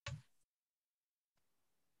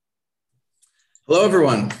Hello,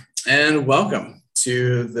 everyone, and welcome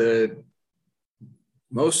to the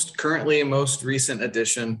most recent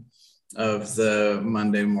edition of the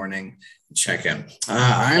Monday morning check-in.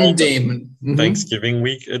 I'm Damon. Thanksgiving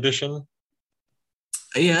week edition?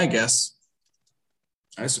 Yeah,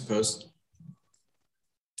 I suppose.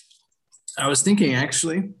 I was thinking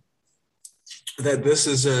actually that this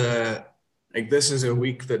is a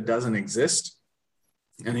week that doesn't exist,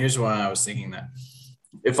 and here's why I was thinking that.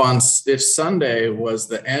 If Sunday was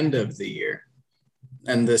the end of the year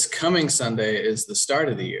and this coming Sunday is the start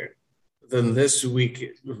of the year, then this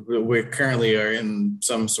week we currently are in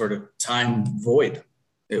some sort of time void,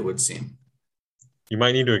 it would seem. You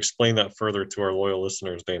might need to explain that further to our loyal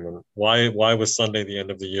listeners, Damon. Why was Sunday the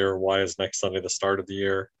end of the year? Why is next Sunday the start of the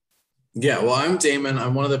year? Yeah, well, I'm Damon.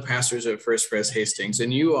 I'm one of the pastors at First Pres Hastings,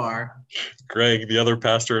 and you are? Greg, the other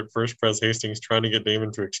pastor at First Pres Hastings, trying to get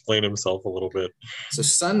Damon to explain himself a little bit. So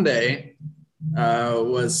Sunday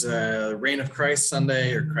was Reign of Christ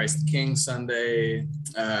Sunday, or Christ the King Sunday.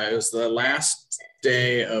 It was the last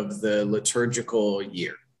day of the liturgical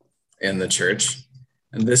year in the church.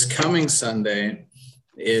 And this coming Sunday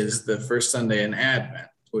is the first Sunday in Advent,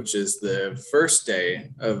 which is the first day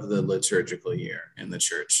of the liturgical year in the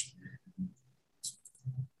church.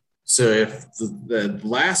 So if the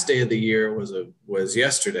last day of the year was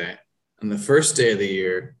yesterday, and the first day of the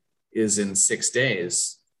year is in 6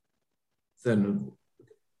 days, then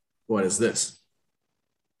what is this?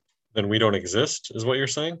 Then we don't exist, is what you're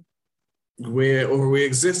saying? We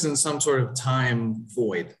exist in some sort of time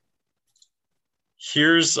void.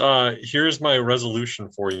 Here's my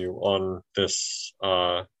resolution for you on this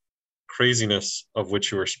craziness of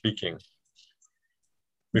which you are speaking.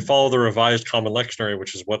 We follow the Revised Common Lectionary,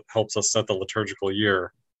 which is what helps us set the liturgical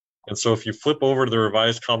year. And so if you flip over to the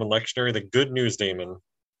Revised Common Lectionary, the good news, Damon,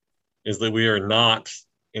 is that we are not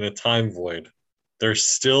in a time void. There's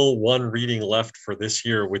still one reading left for this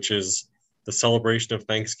year, which is the celebration of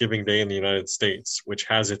Thanksgiving Day in the United States, which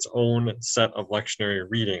has its own set of lectionary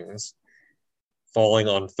readings falling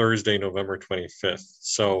on Thursday, November 25th.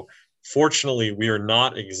 So fortunately, we are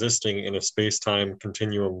not existing in a space-time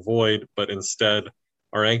continuum void, but instead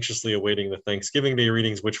are anxiously awaiting the Thanksgiving Day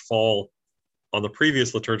readings, which fall on the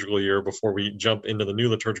previous liturgical year before we jump into the new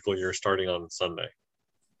liturgical year starting on Sunday.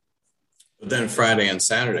 But then Friday and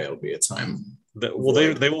Saturday will be a time. They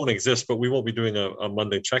won't exist, but we won't be doing a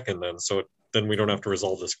Monday check-in then, so then we don't have to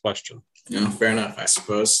resolve this question. Yeah, fair enough, I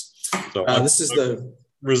suppose. So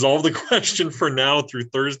resolve the question for now through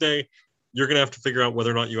Thursday. You're going to have to figure out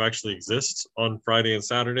whether or not you actually exist on Friday and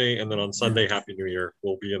Saturday, and then on Sunday, Happy New Year.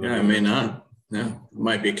 We'll be in the I may not. Yeah, it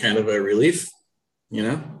might be kind of a relief,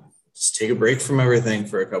 just take a break from everything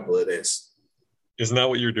for a couple of days. Isn't that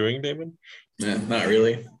what you're doing, Damon? Yeah, not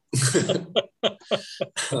really. So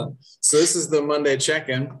this is the Monday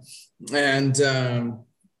check-in. And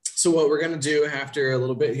so what we're going to do after a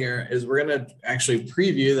little bit here is we're going to actually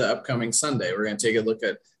preview the upcoming Sunday. We're going to take a look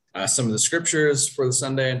at some of the scriptures for the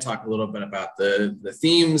Sunday and talk a little bit about the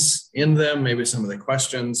themes in them, maybe some of the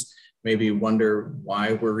questions, maybe wonder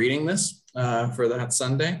why we're reading this for that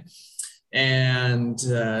Sunday, and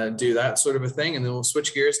do that sort of a thing. And then we'll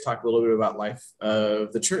switch gears, talk a little bit about life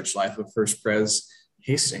of the church, life of First Pres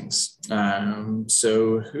Hastings.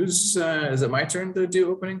 So is it my turn to do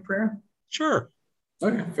opening prayer? Sure.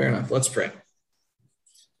 Okay, fair enough. Let's pray.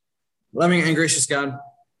 Loving and gracious God,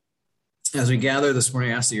 as we gather this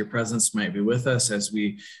morning, I ask that your presence might be with us as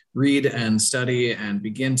we read and study and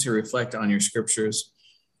begin to reflect on your scriptures.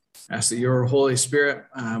 Ask that your Holy Spirit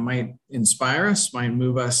might inspire us, might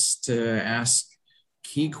move us to ask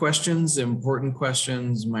key questions, important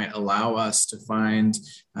questions, might allow us to find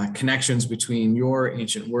connections between your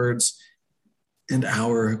ancient words and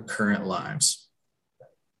our current lives.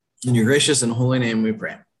 In your gracious and holy name we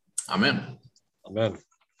pray. Amen. Amen.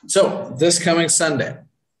 So this coming Sunday,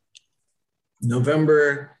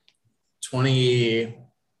 November 28th.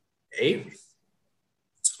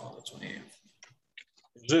 Let's call it 28th.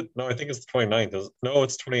 Is it? No, I think it's the 29th. No,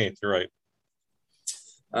 it's 28th. You're right.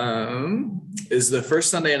 Is the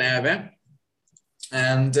first Sunday in Advent.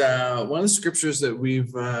 And one of the scriptures that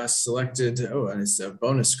we've selected, and it's a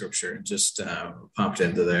bonus scripture, just popped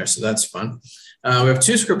into there. So that's fun. We have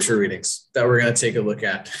two scripture readings that we're going to take a look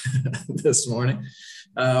at this morning.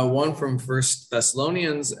 One from First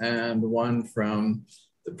Thessalonians and one from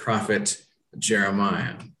the prophet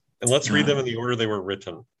Jeremiah. And let's read them in the order they were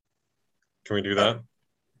written. Can we do that?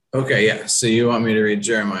 Okay, yeah. So you want me to read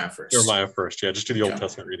Jeremiah first? Jeremiah first, yeah. Just do the Old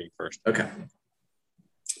Testament reading first. Okay.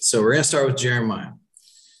 So we're going to start with Jeremiah.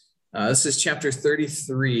 This is chapter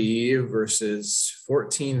 33, verses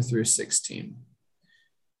 14 through 16.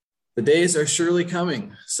 The days are surely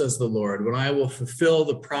coming, says the Lord, when I will fulfill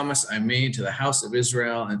the promise I made to the house of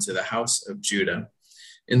Israel and to the house of Judah.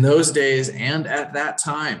 In those days and at that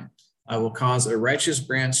time, I will cause a righteous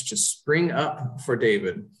branch to spring up for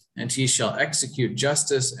David, and he shall execute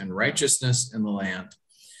justice and righteousness in the land.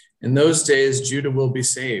 In those days, Judah will be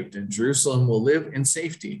saved, and Jerusalem will live in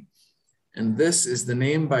safety. And this is the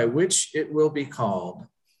name by which it will be called: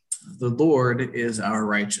 the Lord is our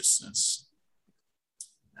righteousness.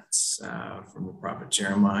 That's from the prophet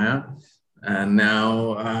Jeremiah. And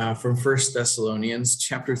now from 1 Thessalonians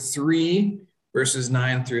chapter 3, verses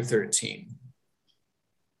 9 through 13.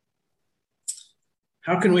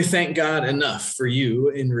 How can we thank God enough for you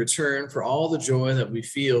in return for all the joy that we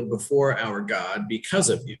feel before our God because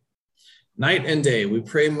of you? Night and day we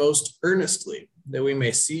pray most earnestly that we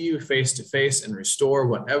may see you face to face and restore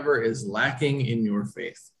whatever is lacking in your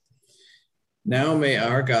faith. Now may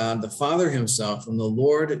our God, the Father himself, and the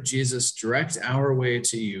Lord Jesus direct our way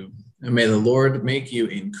to you. And may the Lord make you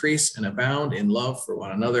increase and abound in love for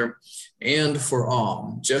one another and for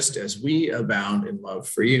all, just as we abound in love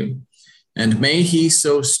for you. And may he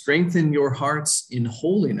so strengthen your hearts in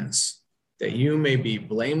holiness, that you may be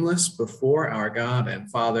blameless before our God and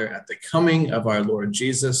Father at the coming of our Lord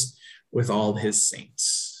Jesus with all his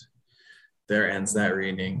saints. There ends that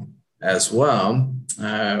reading as well.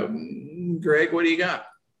 Greg, what do you got?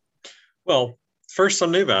 Well, first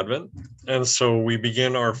Sunday of Advent, and so we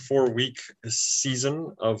begin our 4-week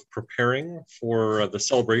season of preparing for the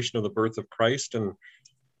celebration of the birth of Christ, and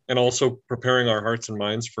also preparing our hearts and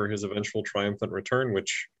minds for his eventual triumphant return,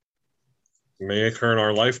 which may occur in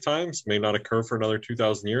our lifetimes, may not occur for another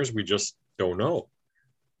 2,000 years. We just don't know.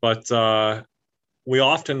 But we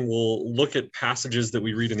often will look at passages that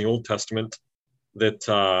we read in the Old Testament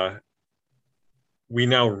that we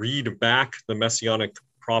now read back the messianic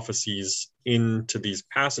prophecies into these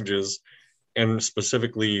passages, and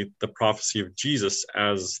specifically the prophecy of Jesus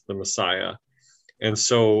as the Messiah. And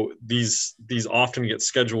so these often get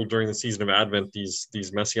scheduled during the season of Advent,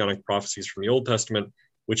 these messianic prophecies from the Old Testament,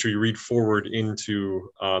 which we read forward into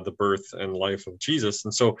the birth and life of Jesus.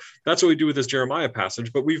 And so that's what we do with this Jeremiah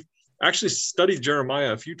passage. But we've actually studied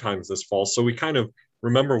Jeremiah a few times this fall, so we kind of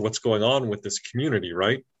remember what's going on with this community,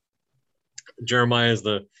 right? Jeremiah is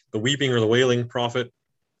the weeping or the wailing prophet.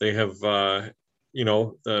 They have,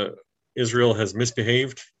 Israel has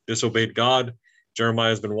misbehaved, disobeyed God. Jeremiah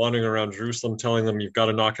has been wandering around Jerusalem telling them, you've got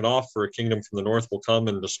to knock it off, for a kingdom from the north will come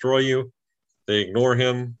and destroy you. They ignore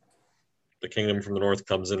him. The kingdom from the north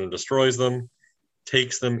comes in and destroys them,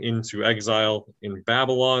 takes them into exile in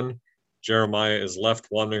Babylon. Jeremiah is left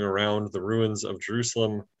wandering around the ruins of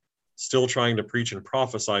Jerusalem, still trying to preach and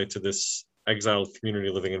prophesy to this exiled community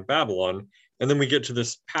living in Babylon. And then we get to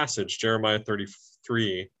this passage, Jeremiah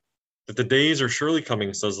 33, that the days are surely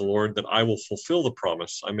coming, says the Lord, that I will fulfill the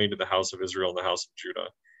promise I made to the house of Israel and the house of Judah.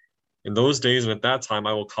 In those days and at that time,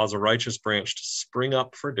 I will cause a righteous branch to spring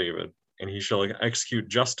up for David, and he shall execute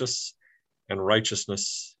justice and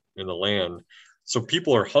righteousness in the land. So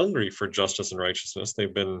people are hungry for justice and righteousness.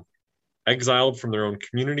 They've been exiled from their own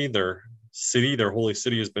community. Their city, their holy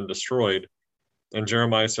city, has been destroyed. And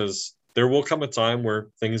Jeremiah says, there will come a time where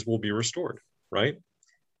things will be restored, right?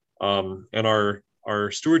 And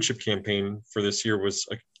our stewardship campaign for this year was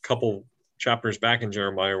a couple chapters back in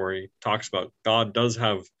Jeremiah, where he talks about God does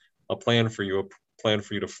have a plan for you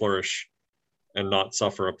to flourish and not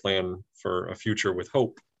suffer, a plan for a future with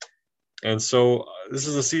hope. And so this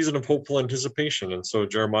is a season of hopeful anticipation. And so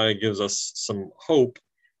Jeremiah gives us some hope,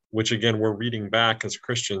 which again, we're reading back as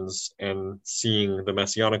Christians and seeing the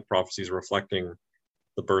messianic prophecies reflecting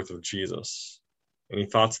the birth of Jesus. Any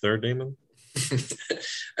thoughts there, Damon?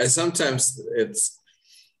 Sometimes it's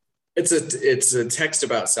a text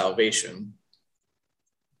about salvation,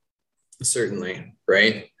 certainly,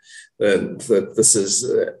 right? That this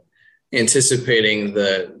is anticipating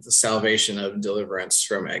the salvation of deliverance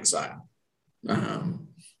from exile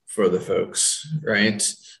for the folks,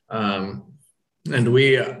 right? And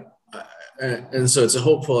so it's a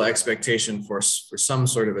hopeful expectation for some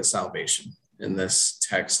sort of a salvation in this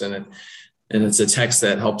text, and it's a text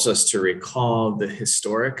that helps us to recall the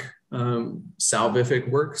historic salvific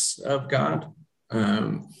works of God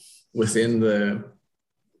within the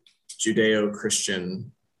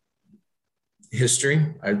Judeo-Christian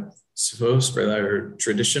history, I suppose, or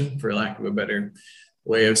tradition, for lack of a better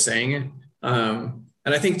way of saying it. And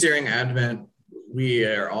I think during Advent, we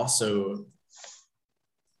are also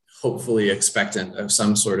hopefully expectant of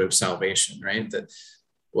some sort of salvation, right? That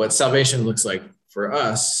what salvation looks like for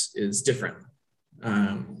us is different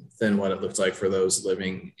than what it looked like for those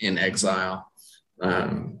living in exile.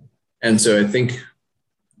 And so I think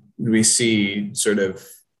we see sort of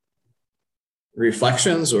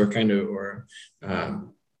reflections or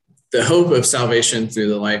the hope of salvation through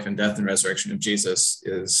the life and death and resurrection of Jesus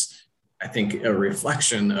is, I think, a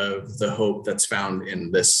reflection of the hope that's found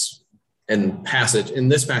in this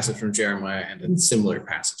passage from Jeremiah and in similar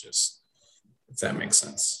passages, if that makes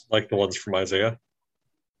sense. Like the ones from Isaiah?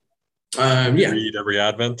 Yeah. Read every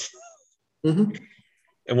Advent. Mm-hmm.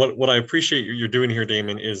 And what I appreciate you're doing here,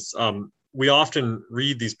 Damon, is we often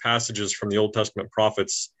read these passages from the Old Testament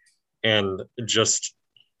prophets and just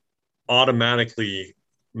automatically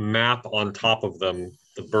map on top of them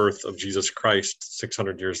the birth of Jesus Christ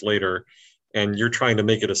 600 years later. And you're trying to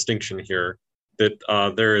make a distinction here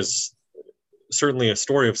that there is certainly a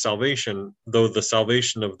story of salvation, though the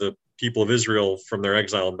salvation of the people of Israel from their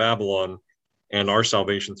exile in Babylon and our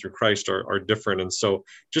salvation through Christ are different. And so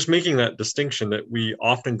just making that distinction, that we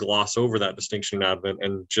often gloss over that distinction in Advent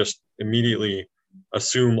and just immediately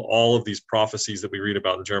assume all of these prophecies that we read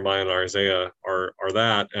about in Jeremiah and Isaiah are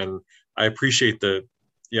that. And I appreciate the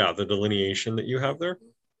delineation that you have there.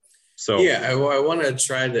 So yeah, I want to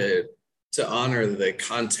try to honor the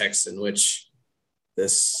context in which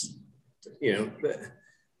this, the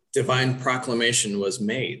divine proclamation was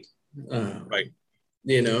made. Right.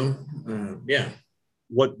 Yeah.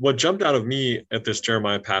 What jumped out of me at this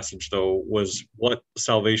Jeremiah passage, though, was what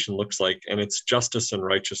salvation looks like, and it's justice and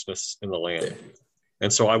righteousness in the land. Yeah.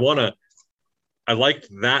 And so I liked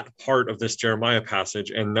that part of this Jeremiah passage,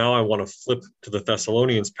 and now I want to flip to the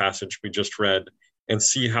Thessalonians passage we just read and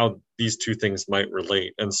see how these two things might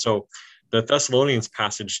relate. And so the Thessalonians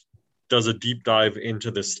passage does a deep dive into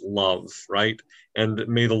this love, right? And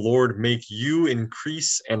may the Lord make you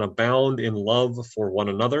increase and abound in love for one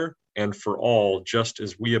another and for all, just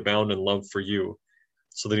as we abound in love for you,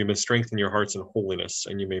 so that he may strengthen your hearts in holiness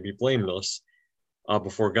and you may be blameless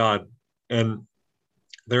before God. And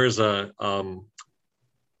there is a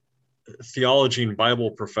theology and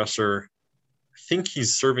Bible professor, I think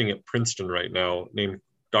he's serving at Princeton right now, named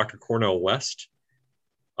Dr. Cornel West.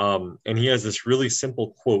 And he has this really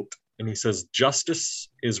simple quote, and he says, "Justice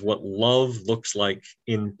is what love looks like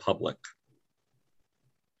in public."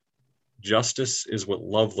 Justice is what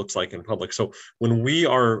love looks like in public. So when we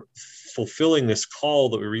are fulfilling this call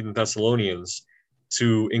that we read in Thessalonians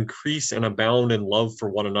to increase and abound in love for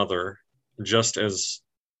one another, just as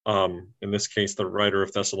in this case, the writer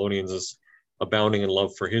of Thessalonians is abounding in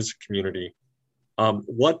love for his community.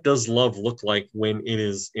 What does love look like when it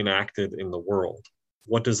is enacted in the world?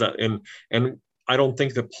 What does that, and I don't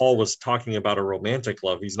think that Paul was talking about a romantic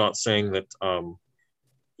love. He's not saying that, I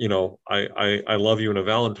love you in a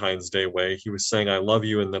Valentine's Day way. He was saying, I love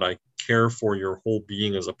you and that I care for your whole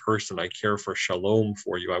being as a person. I care for shalom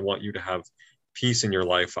for you. I want you to have peace in your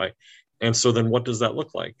life. And so then what does that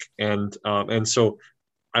look like? And so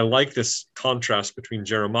I like this contrast between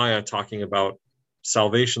Jeremiah talking about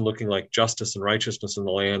salvation looking like justice and righteousness in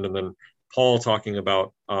the land, and then Paul talking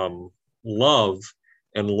about love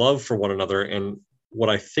and love for one another. And what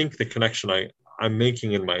I think the connection I'm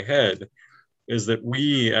making in my head is that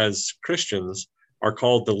we as Christians are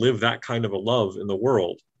called to live that kind of a love in the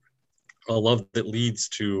world, a love that leads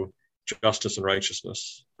to justice and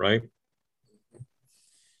righteousness, right?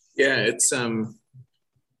 Yeah, it's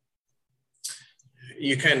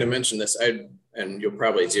you kind of mentioned this, and you'll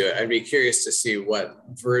probably do it. I'd be curious to see what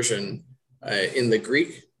version in the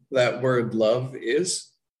Greek that word love is.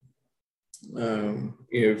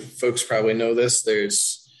 Folks probably know this.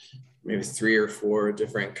 There's maybe 3 or 4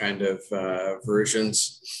 different kind of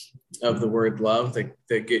versions of the word love that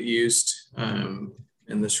get used in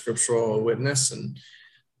the scriptural witness. And,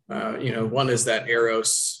 one is that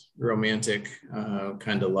eros, romantic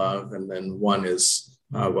kind of love. And then one is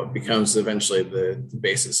what becomes eventually the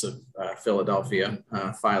basis of Philadelphia,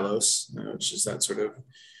 philos, which is that sort of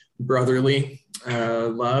brotherly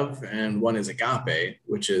love. And one is agape,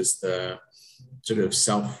 which is the sort of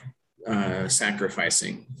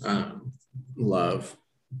self-sacrificing love.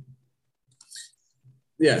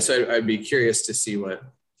 Yeah, so I'd be curious to see what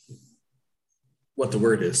the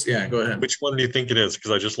word is. Yeah, go ahead. Which one do you think it is?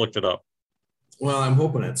 Because I just looked it up. Well, I'm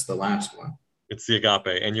hoping it's the last one. It's the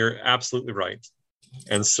agape, and you're absolutely right.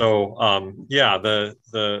 And so,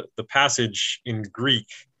 the passage in Greek,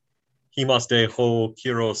 "Himaste ho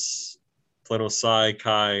kyros plenosai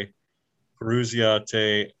kai perusia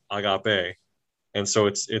te agape," and so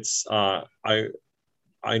it's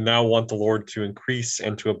I now want the Lord to increase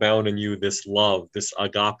and to abound in you this love, this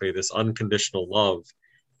agape, this unconditional love,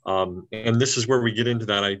 and this is where we get into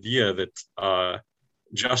that idea that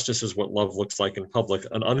justice is what love looks like in public.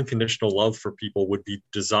 An unconditional love for people would be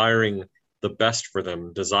desiring the best for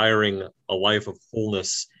them, desiring a life of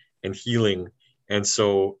wholeness and healing. And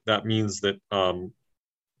so that means that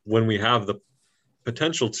when we have the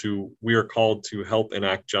potential to, we are called to help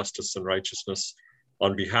enact justice and righteousness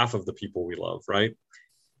on behalf of the people we love, right?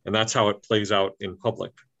 And that's how it plays out in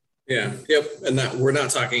public. Yeah. Yep. And that we're not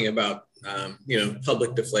talking about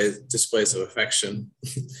public displays of affection,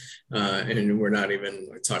 and we're not even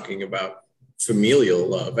talking about familial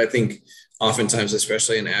love. I think oftentimes,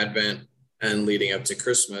 especially in Advent and leading up to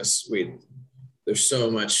Christmas, there's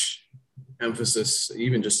so much emphasis,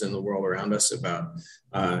 even just in the world around us, about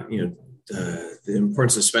the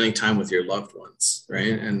importance of spending time with your loved ones,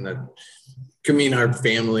 right? And that could mean our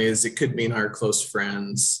families, it could mean our close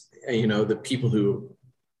friends, the people who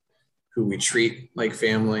we treat like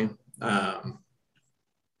family. But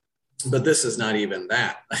this is not even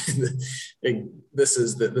that. This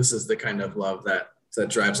is the kind of love that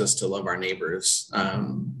drives us to love our neighbors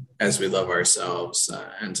as we love ourselves,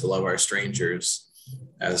 and to love our strangers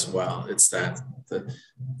as well. It's that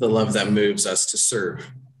the love that moves us to serve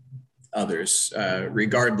others,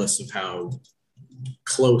 regardless of how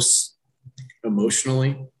close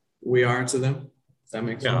emotionally we are to them. Does that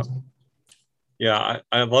make sense? Yeah,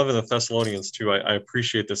 I love in the Thessalonians too. I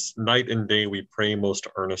appreciate this. Night and day we pray most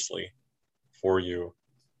earnestly for you.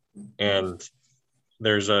 And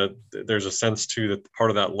there's a sense too that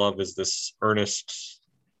part of that love is this earnest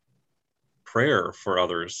prayer for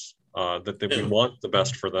others, that we want the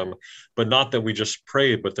best for them, but not that we just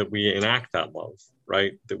pray, but that we enact that love,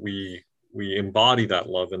 right? That we embody that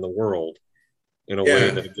love in the world in a way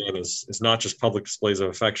that, again, is not just public displays of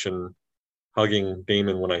affection, hugging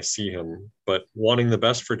Damon when I see him, but wanting the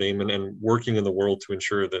best for Damon and working in the world to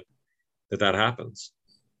ensure that happens.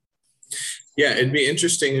 Yeah, it'd be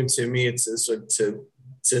interesting to me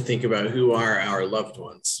to think about who are our loved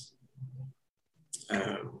ones,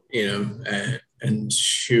 and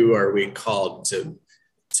who are we called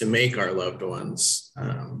to make our loved ones,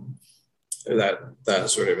 that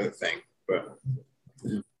sort of a thing. But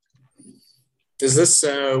is this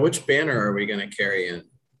which banner are we going to carry in?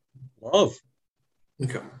 Love.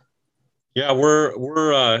 Okay. Yeah,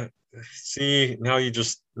 we're see, now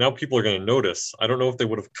people are going to notice. I don't know if they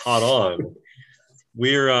would have caught on.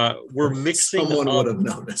 We're mixing Someone would have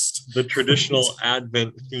noticed the traditional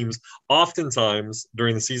Advent themes. Oftentimes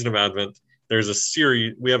during the season of Advent,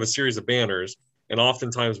 we have a series of banners, and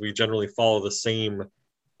oftentimes we generally follow the same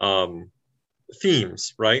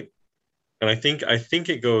themes, right? And I think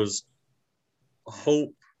it goes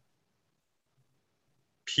hope,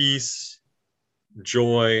 peace,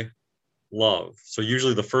 joy, love. So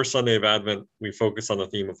usually the first Sunday of Advent, we focus on the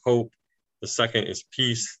theme of hope. The second is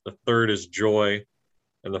peace. The third is joy.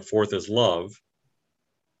 And the fourth is love.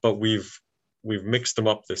 But we've mixed them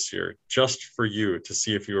up this year just for you to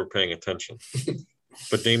see if you were paying attention.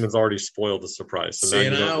 But Damon's already spoiled the surprise. So see,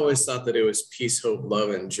 and I always thought that it was peace, hope,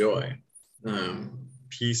 love, and joy.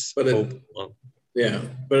 Peace, hope, love. Yeah,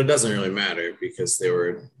 but it doesn't really matter because they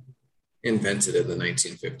were invented in the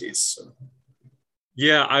 1950s. So.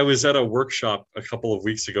 Yeah, I was at a workshop a couple of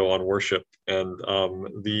weeks ago on worship, and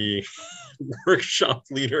the workshop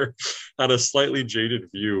leader had a slightly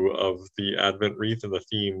jaded view of the Advent wreath and the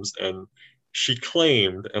themes, and she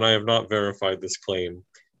claimed, and I have not verified this claim,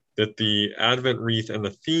 that the Advent wreath and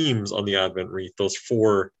the themes on the Advent wreath, those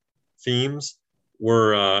 4 themes,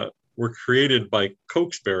 were created by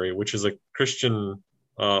Cokesbury, which is a Christian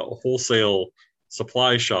wholesale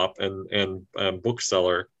supply shop and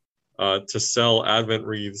bookseller, to sell Advent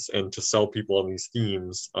wreaths and to sell people on these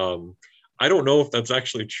themes. I don't know if that's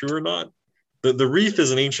actually true or not. The wreath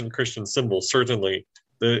is an ancient Christian symbol, certainly.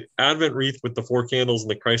 The Advent wreath with the 4 candles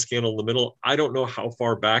and the Christ candle in the middle, I don't know how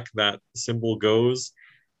far back that symbol goes,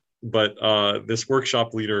 but this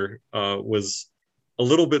workshop leader was a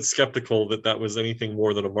little bit skeptical that was anything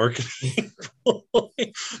more than a marketing ploy.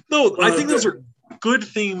 No, I think those are good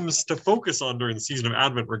themes to focus on during the season of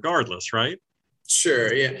Advent regardless, right?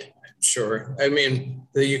 Sure, yeah, sure. I mean,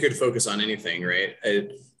 you could focus on anything, right?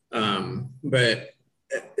 But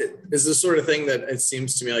it's the sort of thing that it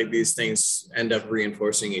seems to me like these things end up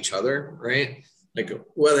reinforcing each other, right? Like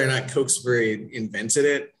whether or not Cokesbury invented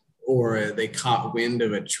it or they caught wind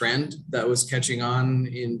of a trend that was catching on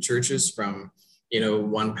in churches from,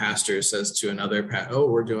 one pastor says to another, oh,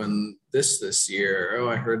 we're doing this year. Oh,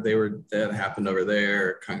 I heard that happened over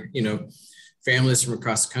there. Families from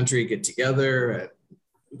across the country get together at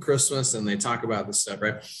Christmas and they talk about this stuff,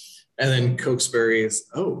 right? And then Cokesbury is,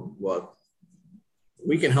 oh, well,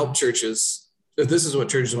 we can help churches. If this is what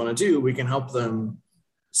churches want to do, we can help them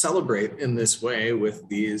celebrate in this way with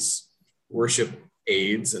these worship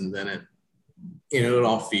aids. And then it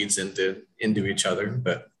all feeds into each other.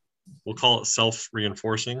 But we'll call it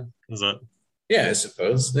self-reinforcing. Is that? Yeah, I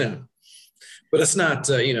suppose. Yeah, but it's not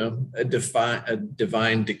a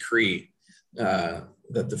divine decree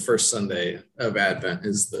that the first Sunday of Advent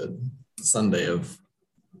is the Sunday of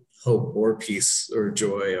hope or peace or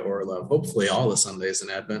joy or love. Hopefully all the Sundays in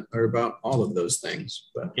Advent are about all of those things.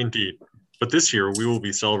 But Indeed. But this year we will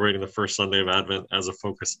be celebrating the first Sunday of Advent as a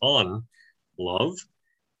focus on love.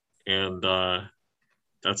 And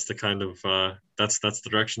that's the kind of, that's the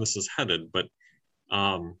direction this is headed. But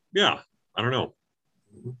yeah, I don't know.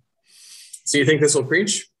 So you think this will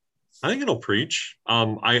preach? I think it'll preach.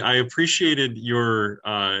 I appreciated your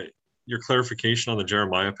clarification on the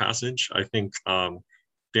Jeremiah passage. I think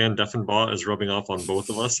Dan Deffenbaugh is rubbing off on both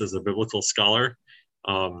of us as a biblical scholar.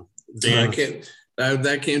 Dan,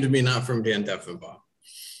 that came to me not from Dan Deffenbaugh.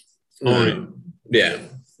 Yeah,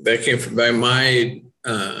 that came from by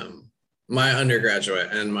my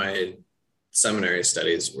undergraduate and my seminary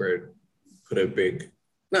studies, where put a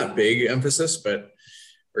not big emphasis, but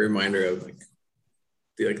a reminder of like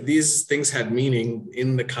these things had meaning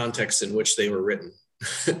in the context in which they were written.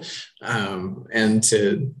 And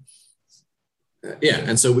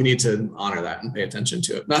so we need to honor that and pay attention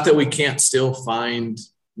to it. Not that we can't still find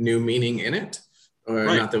new meaning in it, or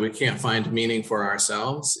not that we can't find meaning for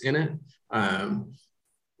ourselves in it.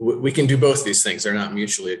 We can do both these things. They're not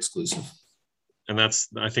mutually exclusive. And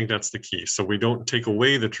I think that's the key. So we don't take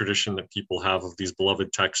away the tradition that people have of these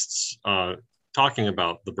beloved texts talking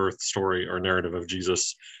about the birth story or narrative of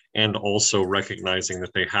Jesus, and also recognizing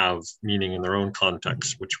that they have meaning in their own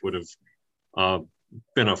context, which would have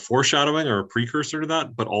been a foreshadowing or a precursor to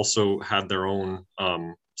that, but also had their own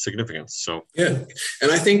significance. So yeah, and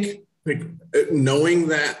I think knowing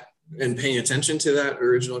that and paying attention to that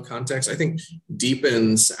original context, I think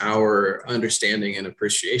deepens our understanding and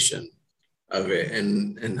appreciation of it,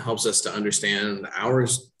 and helps us to understand our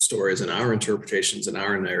stories and our interpretations and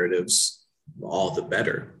our narratives all the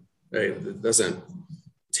better. Right? It doesn't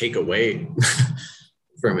take away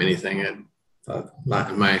from anything, not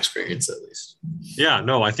in my experience at least. Yeah,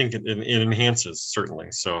 no, I think it enhances,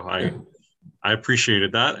 certainly. So I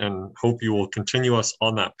appreciated that, and hope you will continue us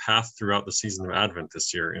on that path throughout the season of Advent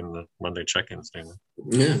this year in the Monday check-ins, Damon.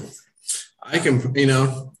 Yeah, I can,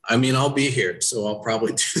 I'll be here, so I'll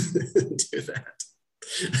probably do that.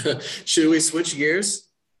 Should we switch gears?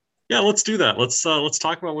 Yeah, let's do that. Let's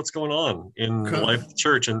talk about what's going on in the life of the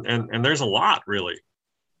church, and there's a lot really,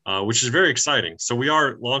 which is very exciting. So we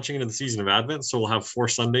are launching into the season of Advent, so we'll have 4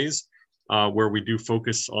 Sundays where we do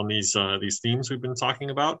focus on these themes we've been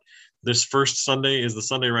talking about. This first Sunday is the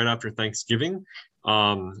Sunday right after Thanksgiving,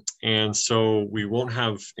 and so we won't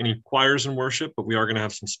have any choirs in worship, but we are going to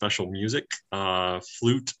have some special music,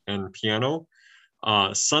 flute and piano.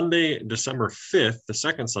 Sunday, December 5th, the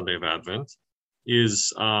second Sunday of Advent,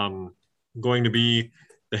 is going to be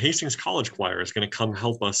the Hastings College Choir is going to come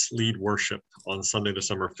help us lead worship on Sunday,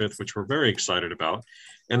 December 5th, which we're very excited about.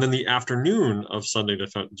 And then the afternoon of Sunday,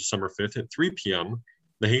 December 5th at 3 p.m.,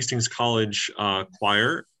 the Hastings College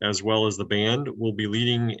Choir, as well as the band, will be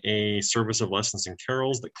leading a service of lessons and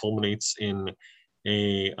carols that culminates in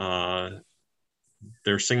their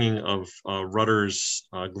singing of Rutter's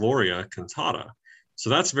Gloria cantata. So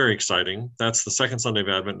that's very exciting. That's the second Sunday of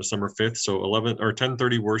Advent, December 5th. So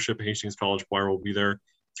 10:30 worship, Hastings College Choir will be there.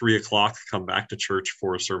 3 o'clock, come back to church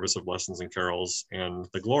for a service of lessons and carols and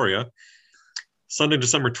the Gloria. Sunday,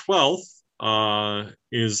 December 12th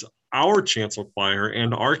is our chancel choir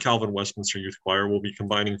and our Calvin Westminster Youth Choir will be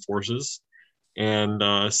combining forces and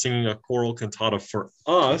singing a choral cantata for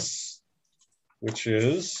us, which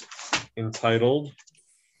is entitled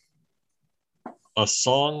A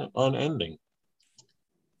Song Unending.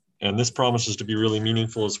 And this promises to be really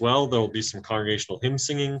meaningful as well. There will be some congregational hymn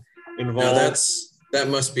singing involved. Now that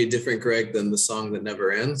must be different, Greg, than the song that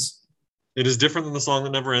never ends. It is different than the song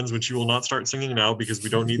that never ends, which you will not start singing now because we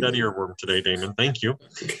don't need that earworm today, Damon. Thank you.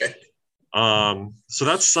 Okay. So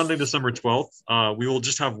that's Sunday, December 12th. We will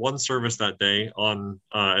just have one service that day at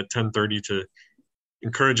 10:30 to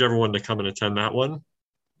encourage everyone to come and attend that one.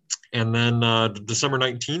 And then December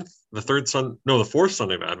 19th, the fourth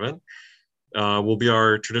Sunday of Advent, will be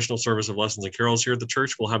our traditional service of lessons and carols here at the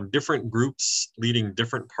church. We'll have different groups leading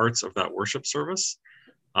different parts of that worship service.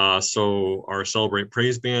 So our Celebrate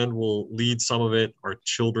Praise Band will lead some of it. Our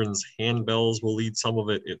children's handbells will lead some of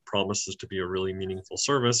it. It promises to be a really meaningful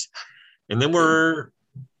service. And then we're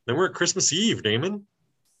at Christmas Eve, Damon.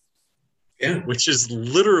 Yeah. Which is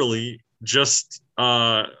literally just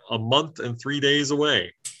a month and 3 days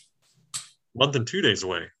away. Month and 2 days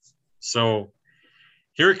away. So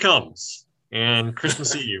here it comes. And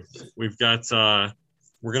Christmas Eve, we've got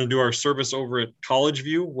we're going to do our service over at College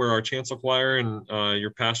View, where our chancel choir and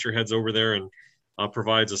your pastor heads over there and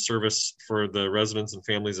provides a service for the residents and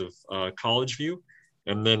families of College View.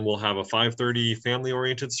 And then we'll have a 5:30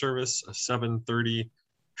 family-oriented service, a 7:30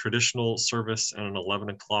 traditional service, and an 11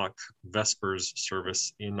 o'clock Vespers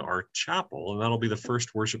service in our chapel. And that'll be the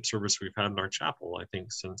first worship service we've had in our chapel, I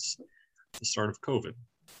think, since the start of COVID.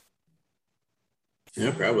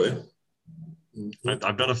 Yeah, probably.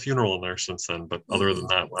 I've done a funeral in there since then, but other than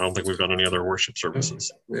that, I don't think we've done any other worship services.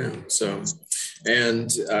 Yeah. So, and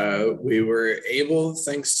we were able,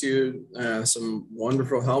 thanks to some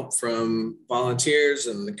wonderful help from volunteers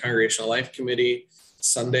and the Congregational Life Committee,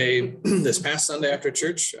 this past Sunday after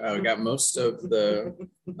church, we got most of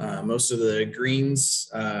the greens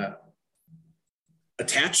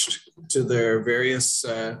attached to their various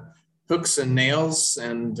hooks and nails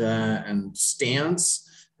and stands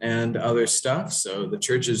and other stuff. So the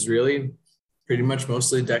church is really pretty much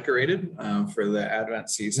mostly decorated for the Advent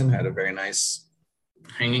season. Had a very nice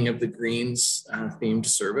hanging of the greens themed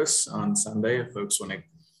service on Sunday. If folks want to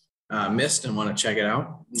missed and want to check it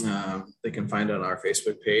out, they can find it on our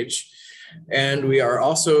Facebook page. And we are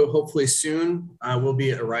also hopefully soon will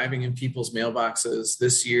be arriving in people's mailboxes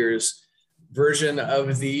this year's version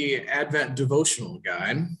of the Advent devotional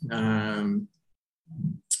guide.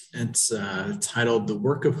 It's titled The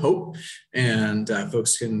Work of Hope, and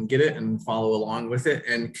folks can get it and follow along with it.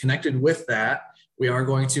 And connected with that, we are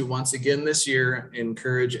going to once again this year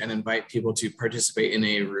encourage and invite people to participate in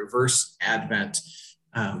a reverse Advent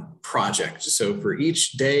project. So for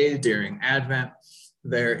each day during Advent,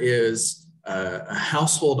 there is a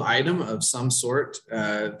household item of some sort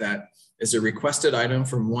that is a requested item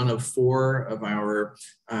from one of 4 of our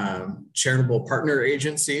charitable partner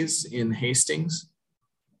agencies in Hastings.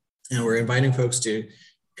 And we're inviting folks to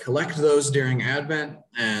collect those during Advent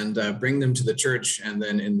and bring them to the church. And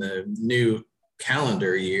then in the new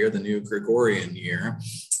calendar year, the new Gregorian year,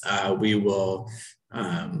 we will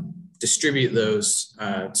distribute those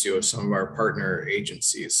to some of our partner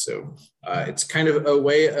agencies. So it's kind of a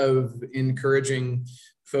way of encouraging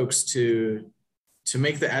folks to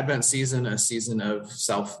make the Advent season a season of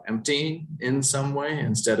self-emptying in some way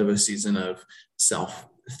instead of a season of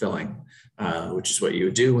self-filling, which is what you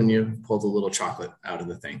would do when you pull the little chocolate out of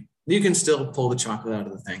the thing. You can still pull the chocolate out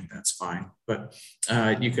of the thing, that's fine, but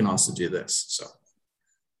you can also do this. So,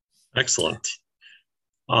 excellent.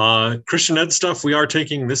 Christian Ed stuff, we are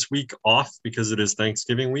taking this week off because it is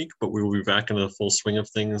Thanksgiving week, but we will be back into the full swing of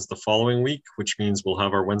things the following week, which means we'll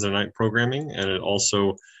have our Wednesday night programming, and it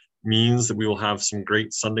also means that we will have some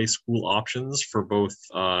great Sunday school options for both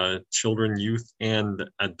children, youth, and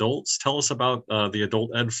adults. Tell us about the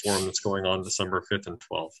Adult Ed Forum that's going on December 5th and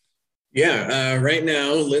 12th. Yeah, right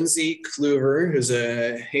now, Lindsay Kluver, who's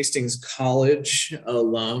a Hastings College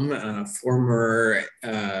alum, former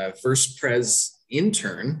First Pres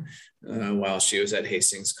intern while she was at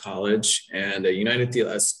Hastings College, and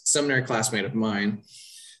a seminary classmate of mine,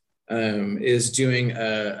 is doing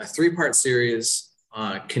a 3-part series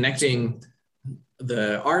connecting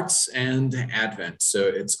the arts and Advent. So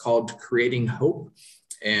it's called Creating Hope,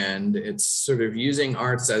 and it's sort of using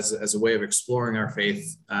arts as a way of exploring our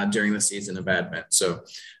faith during the season of Advent. So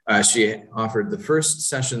she offered the first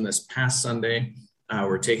session this past Sunday.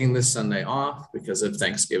 We're taking this Sunday off because of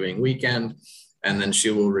Thanksgiving weekend, and then she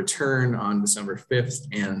will return on December 5th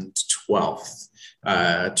and 12th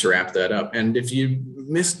to wrap that up. And if you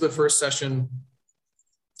missed the first session,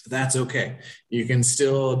 that's okay. You can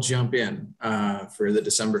still jump in for the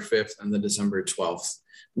December 5th and the December 12th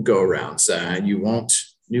go arounds. You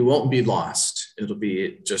won't be lost. It'll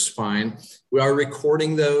be just fine. We are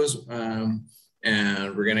recording those and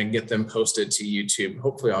we're going to get them posted to YouTube.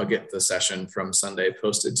 Hopefully I'll get the session from Sunday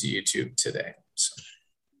posted to YouTube today. So.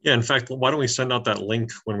 Yeah, in fact, why don't we send out that link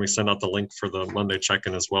when we send out the link for the Monday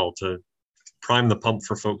check-in as well, to prime the pump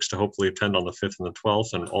for folks to hopefully attend on the 5th and the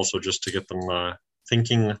 12th, and also just to get them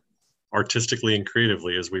thinking artistically and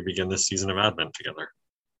creatively as we begin this season of Advent together.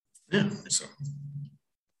 Yeah. So.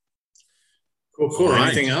 Cool. Right.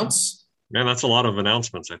 Anything else? Man, that's a lot of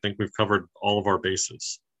announcements. I think we've covered all of our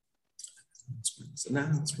bases.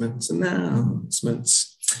 Announcements.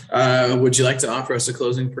 Would you like to offer us a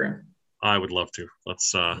closing prayer? I would love to.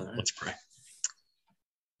 Let's pray.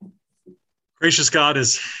 Gracious God,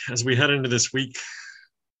 as we head into this week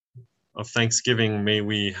of Thanksgiving, may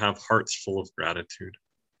we have hearts full of gratitude.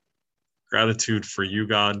 Gratitude for you,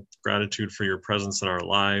 God. Gratitude for your presence in our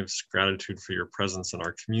lives. Gratitude for your presence in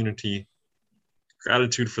our community.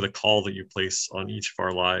 Gratitude for the call that you place on each of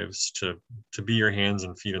our lives to be your hands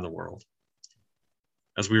and feet in the world.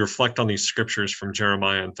 as we reflect on these scriptures from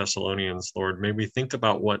Jeremiah and Thessalonians, Lord, may we think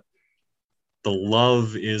about what the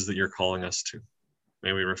love is that you're calling us to.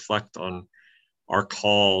 May we reflect on our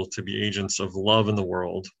call to be agents of love in the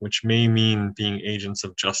world, which may mean being agents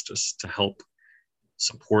of justice to help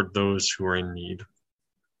support those who are in need.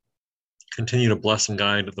 Continue to bless and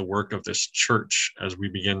guide the work of this church as we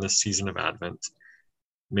begin this season of Advent.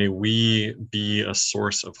 May we be a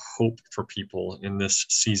source of hope for people in this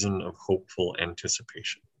season of hopeful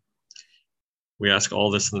anticipation. We ask all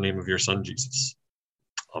this in the name of your Son, Jesus.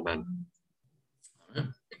 Amen.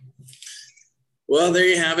 Amen. Well, there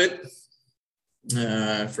you have it.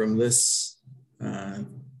 From this, I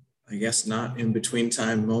guess not in between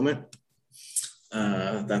time moment.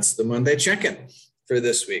 That's the Monday check-in for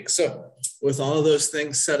this week. So with all of those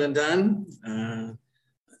things said and done,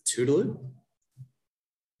 toodaloo.